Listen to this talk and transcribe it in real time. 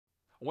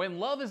When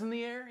love is in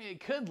the air, it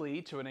could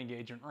lead to an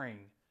engagement ring.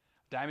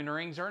 Diamond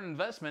rings are an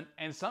investment,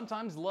 and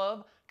sometimes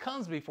love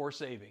comes before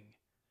saving.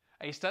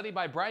 A study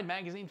by Bride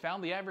Magazine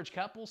found the average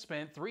couple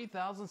spent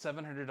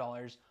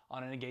 $3,700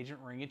 on an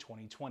engagement ring in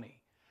 2020,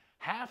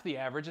 half the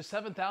average of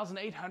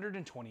 $7,800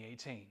 in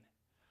 2018.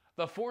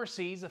 The 4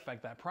 C's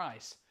affect that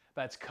price.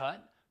 That's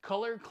cut,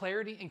 color,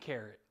 clarity, and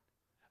carat.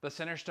 The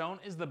center stone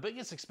is the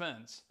biggest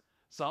expense.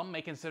 Some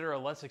may consider a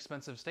less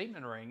expensive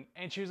statement ring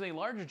and choose a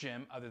larger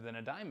gem other than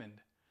a diamond.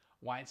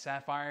 White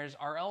sapphires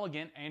are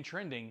elegant and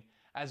trending,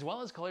 as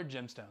well as colored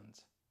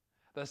gemstones.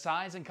 The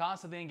size and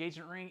cost of the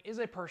engagement ring is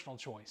a personal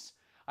choice.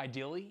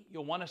 Ideally,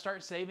 you'll want to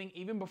start saving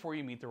even before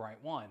you meet the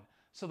right one,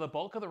 so the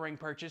bulk of the ring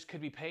purchase could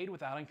be paid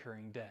without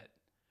incurring debt.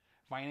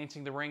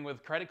 Financing the ring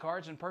with credit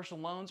cards and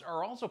personal loans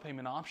are also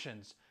payment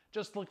options.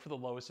 Just look for the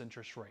lowest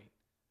interest rate.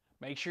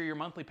 Make sure your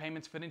monthly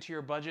payments fit into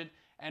your budget,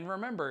 and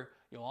remember,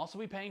 you'll also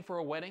be paying for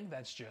a wedding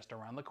that's just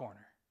around the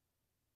corner.